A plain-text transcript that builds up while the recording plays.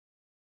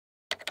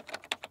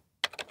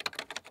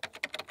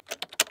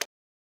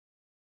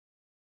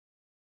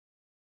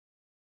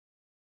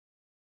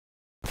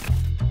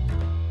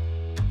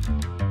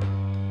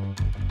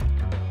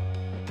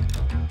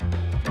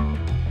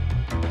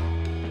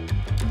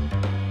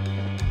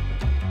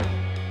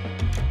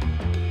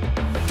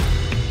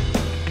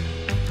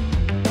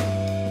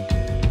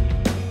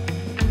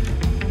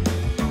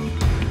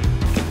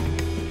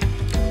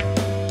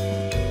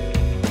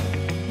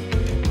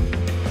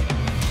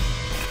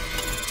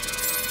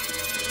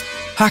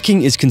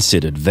Hacking is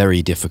considered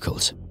very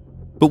difficult,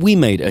 but we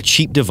made a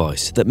cheap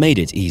device that made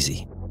it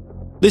easy.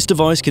 This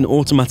device can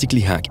automatically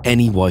hack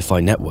any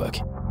Wi-Fi network,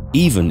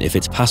 even if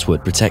it's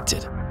password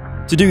protected.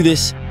 To do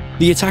this,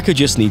 the attacker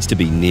just needs to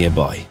be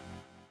nearby.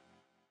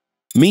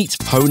 Meet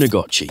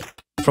Pwnagotchi,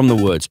 from the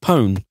words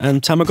Pwn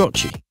and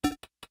Tamagotchi.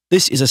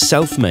 This is a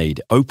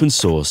self-made,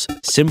 open-source,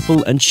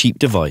 simple and cheap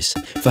device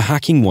for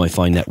hacking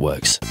Wi-Fi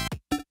networks.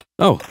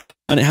 Oh,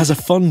 and it has a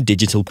fun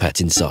digital pet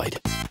inside.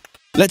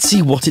 Let's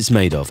see what it's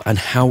made of and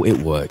how it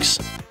works.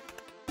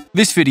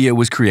 This video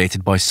was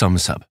created by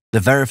Sumsub, the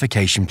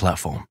verification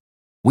platform.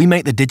 We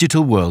make the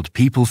digital world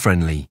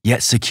people-friendly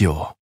yet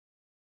secure.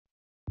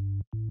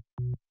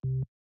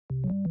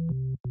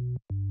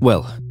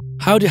 Well,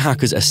 how do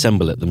hackers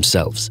assemble it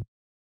themselves?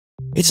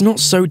 It's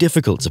not so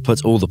difficult to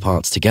put all the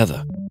parts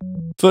together.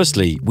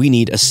 Firstly, we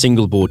need a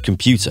single-board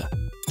computer,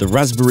 the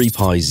Raspberry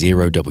Pi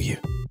Zero-W.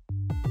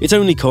 It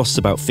only costs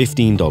about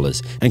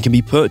 $15 and can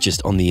be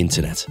purchased on the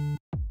internet.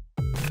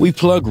 We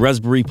plug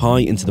Raspberry Pi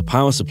into the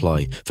power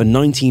supply for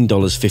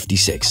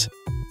 $19.56.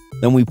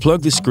 Then we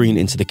plug the screen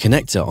into the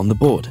connector on the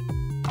board.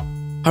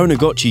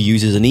 Pwnagotchi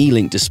uses an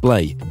E-Link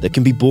display that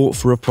can be bought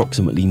for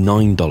approximately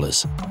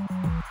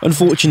 $9.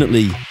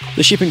 Unfortunately,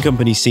 the shipping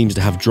company seems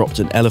to have dropped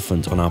an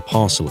elephant on our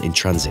parcel in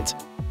transit.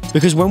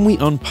 Because when we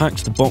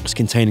unpacked the box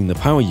containing the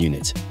power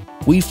unit,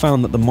 we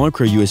found that the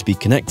micro USB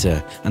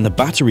connector and the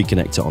battery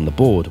connector on the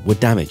board were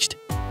damaged.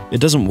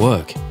 It doesn't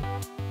work.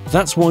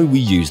 That's why we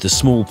use the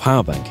small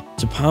power bank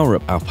to power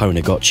up our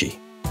Pwnagotchi.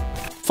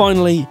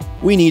 Finally,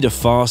 we need a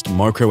fast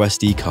micro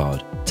SD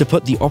card to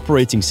put the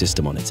operating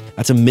system on it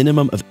at a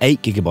minimum of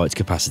 8 GB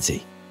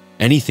capacity.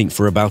 Anything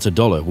for about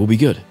 $1 will be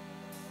good.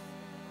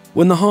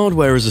 When the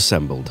hardware is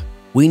assembled,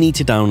 we need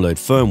to download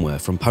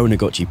firmware from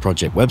Pwnagotchi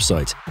project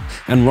website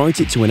and write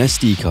it to an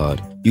SD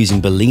card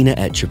using Berliner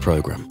Etcher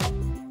program.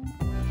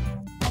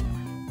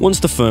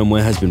 Once the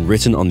firmware has been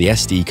written on the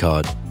SD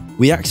card,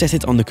 we access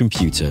it on the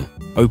computer,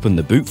 open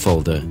the boot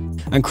folder,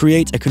 and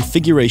create a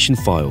configuration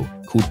file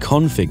called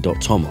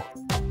config.toml.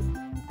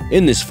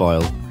 In this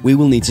file, we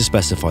will need to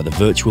specify the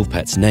virtual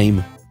pet's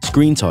name,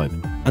 screen type,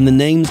 and the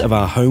names of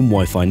our home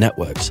Wi-Fi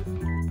networks.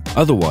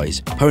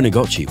 Otherwise,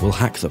 Pwnagotchi will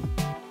hack them.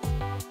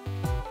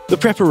 The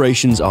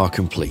preparations are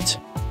complete.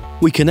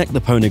 We connect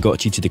the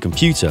Pwnagotchi to the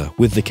computer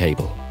with the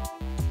cable.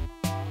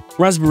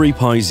 Raspberry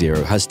Pi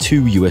Zero has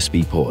 2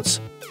 USB ports,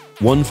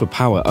 one for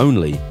power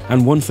only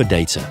and one for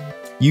data.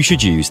 You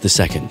should use the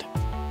second.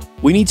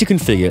 We need to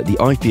configure the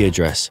IP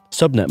address,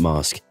 subnet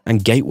mask,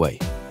 and gateway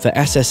for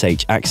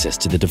SSH access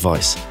to the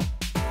device.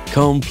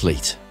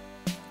 Complete.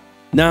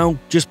 Now,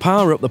 just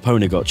power up the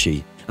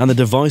Pwnagotchi and the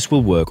device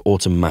will work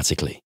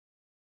automatically.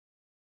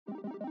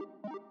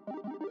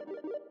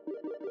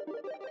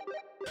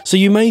 So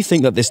you may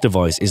think that this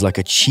device is like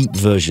a cheap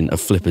version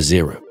of Flipper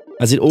Zero,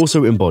 as it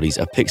also embodies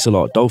a pixel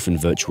art dolphin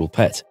virtual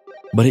pet,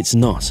 but it's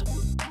not.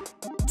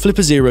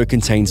 Flipper Zero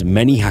contains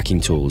many hacking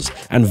tools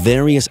and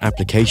various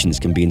applications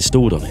can be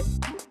installed on it,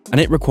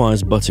 and it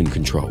requires button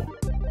control.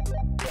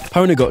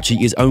 Pwnagotchi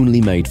is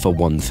only made for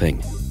one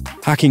thing: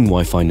 hacking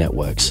Wi-Fi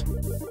networks.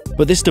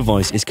 But this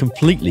device is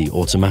completely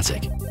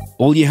automatic.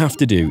 All you have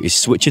to do is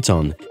switch it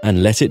on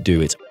and let it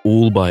do it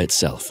all by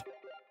itself.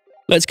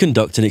 Let's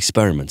conduct an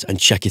experiment and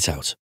check it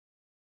out.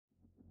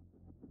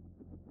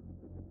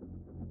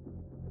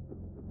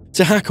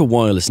 To hack a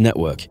wireless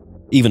network,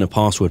 even a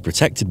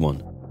password-protected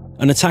one,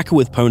 an attacker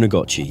with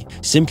Pwnagotchi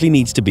simply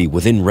needs to be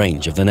within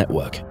range of the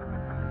network.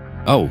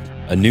 Oh,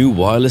 a new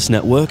wireless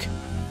network?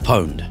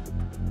 Pwned.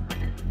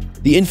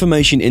 The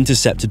information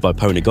intercepted by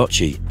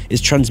Pwnagotchi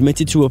is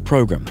transmitted to a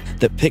program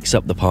that picks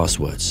up the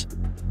passwords.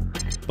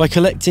 By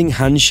collecting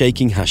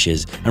handshaking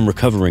hashes and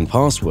recovering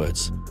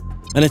passwords,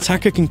 an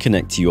attacker can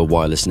connect to your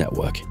wireless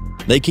network.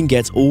 They can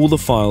get all the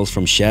files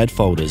from shared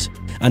folders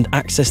and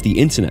access the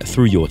internet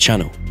through your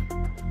channel,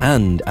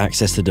 and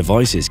access the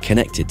devices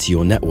connected to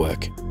your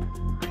network.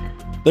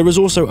 There is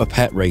also a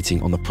pet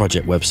rating on the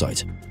project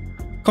website,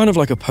 kind of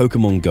like a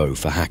Pokemon Go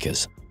for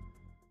hackers.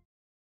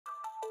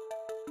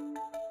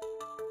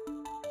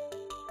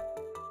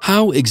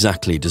 How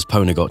exactly does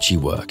Pwnagotchi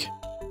work?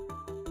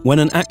 When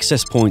an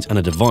access point and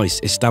a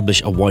device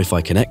establish a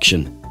Wi-Fi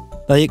connection,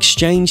 they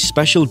exchange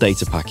special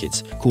data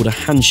packets called a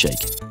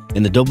handshake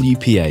in the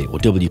WPA or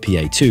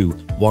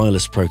WPA2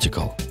 wireless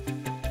protocol.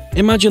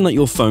 Imagine that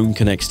your phone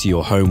connects to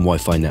your home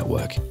Wi-Fi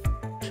network.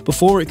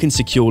 Before it can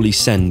securely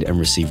send and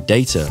receive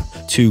data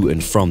to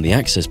and from the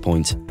access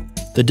point,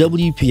 the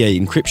WPA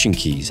encryption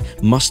keys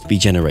must be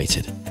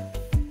generated.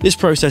 This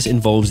process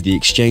involves the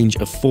exchange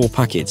of 4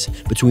 packets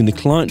between the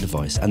client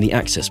device and the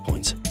access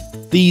point.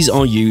 These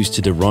are used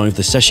to derive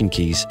the session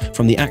keys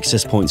from the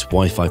access point's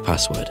Wi-Fi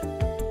password.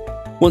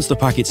 Once the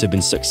packets have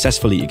been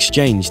successfully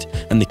exchanged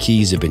and the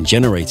keys have been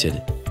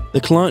generated,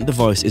 the client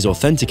device is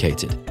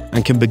authenticated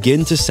and can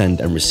begin to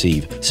send and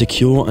receive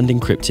secure and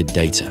encrypted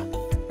data.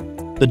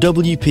 The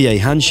WPA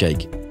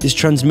handshake is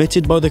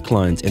transmitted by the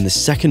client in the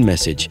second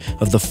message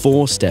of the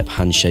 4-step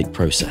handshake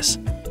process.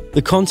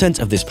 The content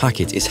of this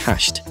packet is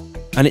hashed,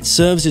 and it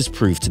serves as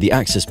proof to the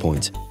access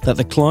point that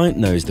the client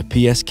knows the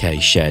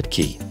PSK shared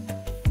key.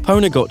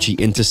 Pwnagotchi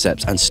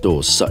intercepts and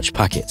stores such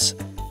packets.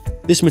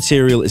 This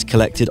material is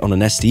collected on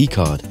an SD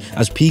card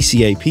as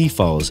PCAP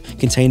files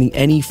containing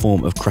any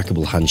form of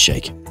crackable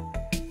handshake.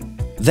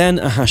 Then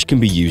a hash can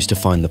be used to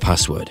find the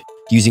password,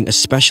 using a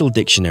special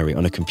dictionary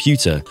on a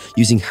computer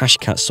using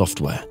Hashcat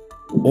software,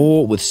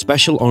 or with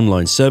special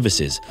online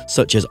services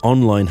such as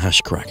online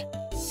hashcrack.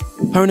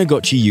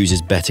 Pwnagotchi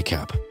uses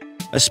BetterCap,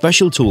 a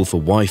special tool for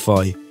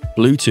Wi-Fi,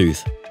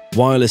 Bluetooth,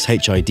 wireless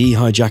HID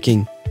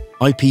hijacking,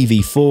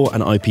 IPv4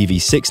 and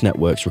IPv6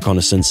 networks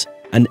reconnaissance,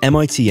 and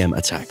MITM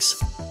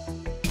attacks.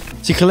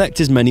 To collect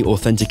as many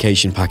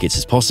authentication packets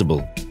as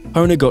possible,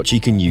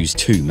 Pwnagotchi can use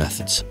two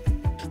methods.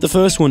 The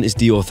first one is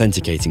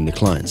deauthenticating the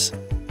clients.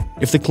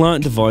 If the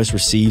client device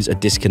receives a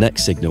disconnect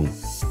signal,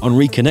 on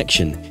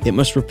reconnection, it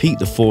must repeat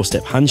the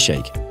four-step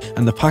handshake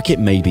and the packet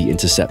may be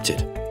intercepted.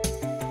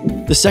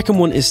 The second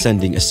one is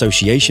sending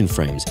association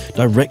frames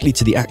directly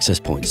to the access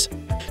points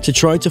to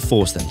try to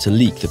force them to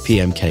leak the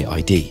PMK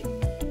ID.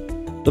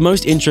 The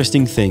most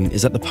interesting thing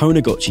is that the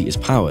Pwnagotchi is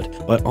powered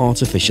by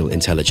artificial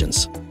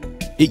intelligence.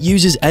 It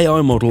uses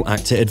AI model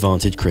Actor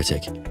Advantage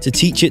Critic to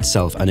teach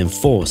itself and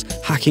enforce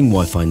hacking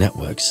Wi-Fi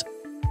networks.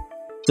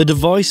 The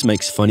device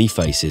makes funny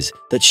faces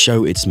that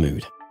show its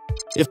mood.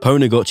 If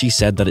Pwnagotchi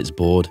said that it's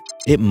bored,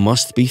 it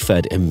must be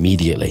fed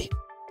immediately.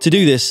 To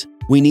do this,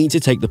 we need to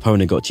take the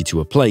Pwnagotchi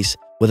to a place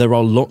where there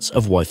are lots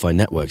of Wi-Fi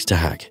networks to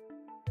hack.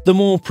 The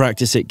more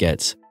practice it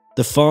gets,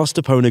 the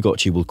faster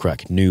Pwnagotchi will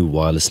crack new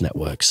wireless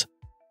networks.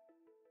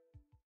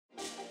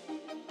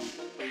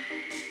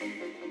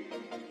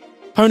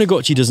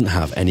 Pwnagotchi doesn't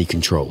have any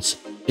controls.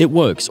 It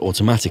works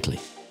automatically.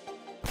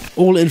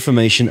 All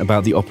information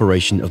about the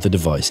operation of the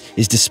device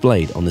is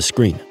displayed on the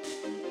screen.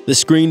 The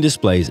screen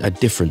displays a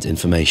different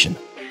information.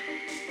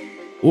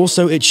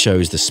 Also, it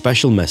shows the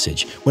special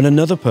message when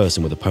another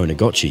person with a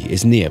Pwnagotchi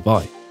is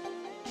nearby.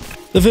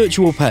 The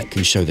virtual pet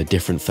can show the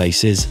different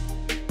faces.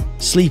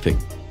 Sleeping.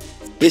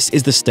 This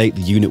is the state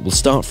the unit will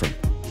start from.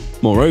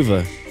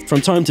 Moreover, from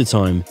time to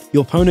time,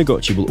 your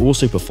Pwnagotchi will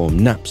also perform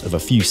naps of a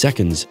few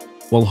seconds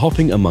while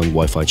hopping among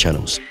Wi-Fi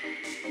channels.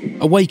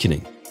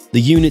 Awakening. The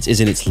unit is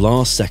in its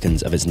last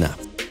seconds of its nap.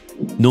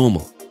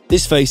 Normal.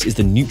 This face is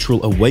the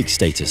neutral awake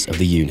status of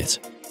the unit.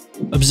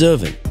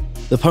 Observing.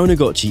 The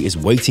Pwnagotchi is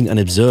waiting and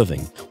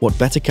observing what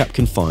BetterCap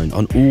can find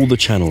on all the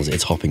channels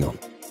it's hopping on.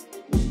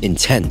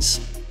 Intense.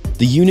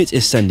 The unit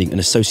is sending an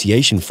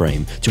association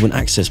frame to an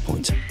access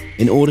point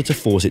in order to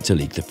force it to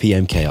leak the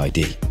PMK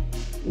ID.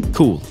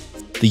 Cool.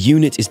 The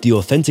unit is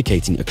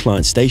deauthenticating a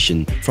client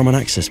station from an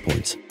access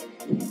point.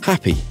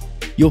 Happy.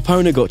 Your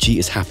Pwnagotchi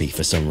is happy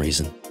for some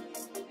reason.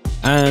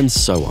 And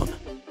so on.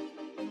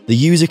 The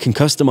user can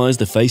customize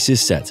the faces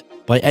set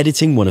by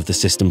editing one of the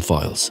system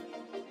files.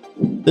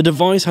 The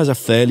device has a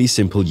fairly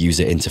simple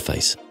user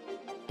interface.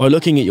 By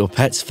looking at your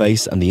pet's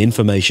face and the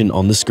information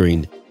on the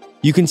screen,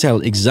 you can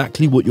tell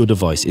exactly what your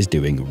device is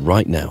doing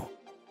right now.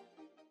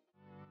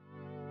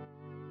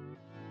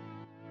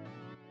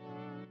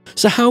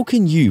 So how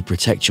can you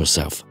protect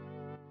yourself?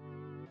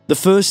 The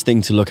first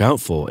thing to look out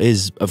for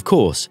is, of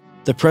course,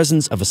 the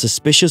presence of a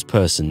suspicious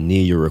person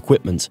near your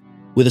equipment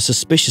with a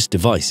suspicious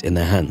device in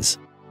their hands.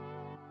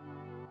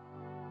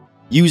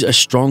 Use a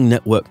strong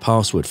network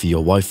password for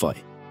your Wi-Fi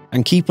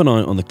and keep an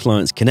eye on the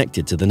clients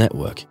connected to the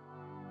network.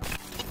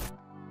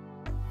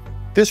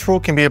 This rule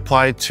can be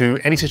applied to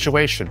any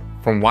situation,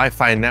 from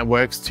Wi-Fi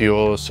networks to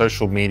your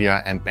social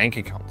media and bank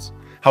accounts.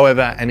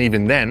 However, and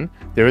even then,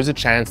 there is a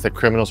chance that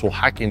criminals will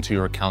hack into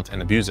your account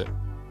and abuse it.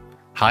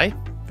 Hi,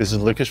 this is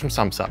Lucas from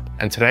Sumsub,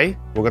 and today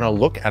we're going to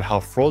look at how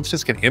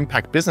fraudsters can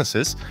impact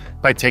businesses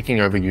by taking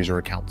over user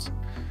accounts.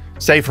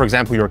 Say, for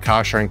example, you're a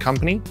car sharing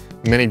company.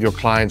 Many of your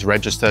clients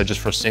register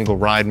just for a single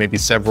ride, maybe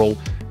several,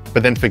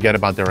 but then forget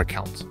about their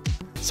account.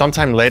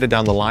 Sometime later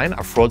down the line, a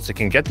fraudster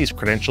can get these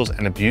credentials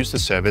and abuse the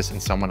service in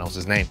someone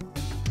else's name.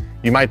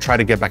 You might try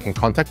to get back in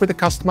contact with the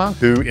customer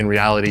who, in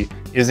reality,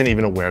 isn't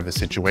even aware of the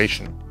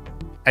situation.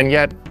 And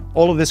yet,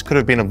 all of this could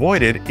have been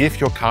avoided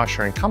if your car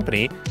sharing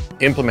company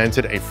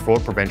implemented a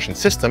fraud prevention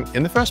system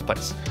in the first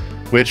place,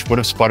 which would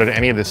have spotted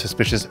any of the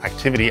suspicious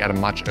activity at a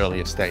much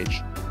earlier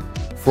stage.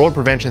 Fraud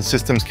prevention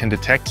systems can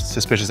detect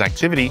suspicious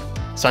activity,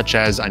 such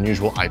as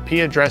unusual IP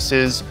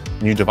addresses,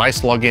 new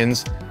device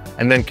logins,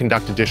 and then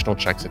conduct additional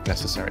checks if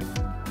necessary.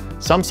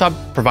 Sumsub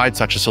provides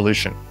such a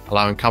solution,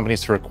 allowing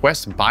companies to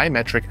request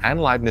biometric and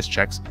liveness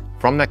checks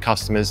from their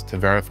customers to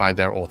verify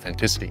their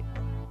authenticity.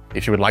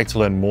 If you would like to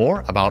learn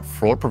more about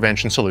fraud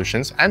prevention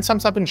solutions and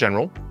Sumsub in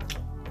general,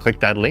 click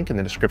that link in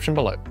the description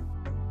below.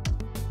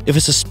 If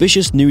a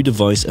suspicious new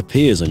device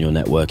appears on your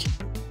network,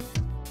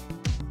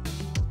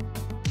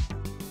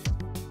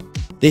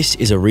 this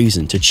is a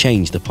reason to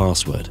change the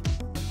password.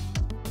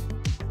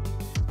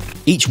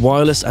 Each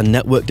wireless and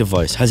network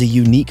device has a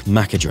unique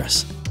MAC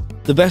address.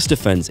 The best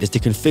defense is to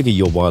configure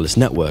your wireless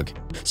network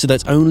so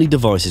that only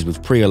devices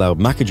with pre-allowed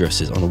MAC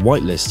addresses on a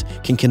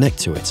whitelist can connect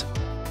to it.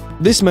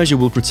 This measure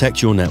will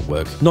protect your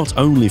network not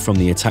only from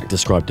the attack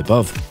described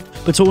above,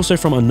 but also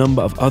from a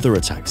number of other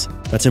attacks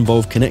that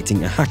involve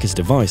connecting a hacker's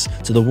device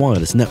to the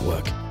wireless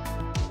network.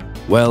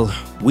 Well,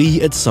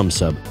 we at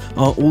Sumsub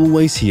are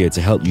always here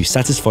to help you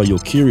satisfy your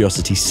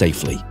curiosity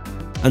safely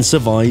and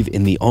survive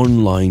in the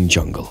online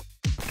jungle.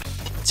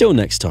 Till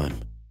next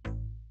time.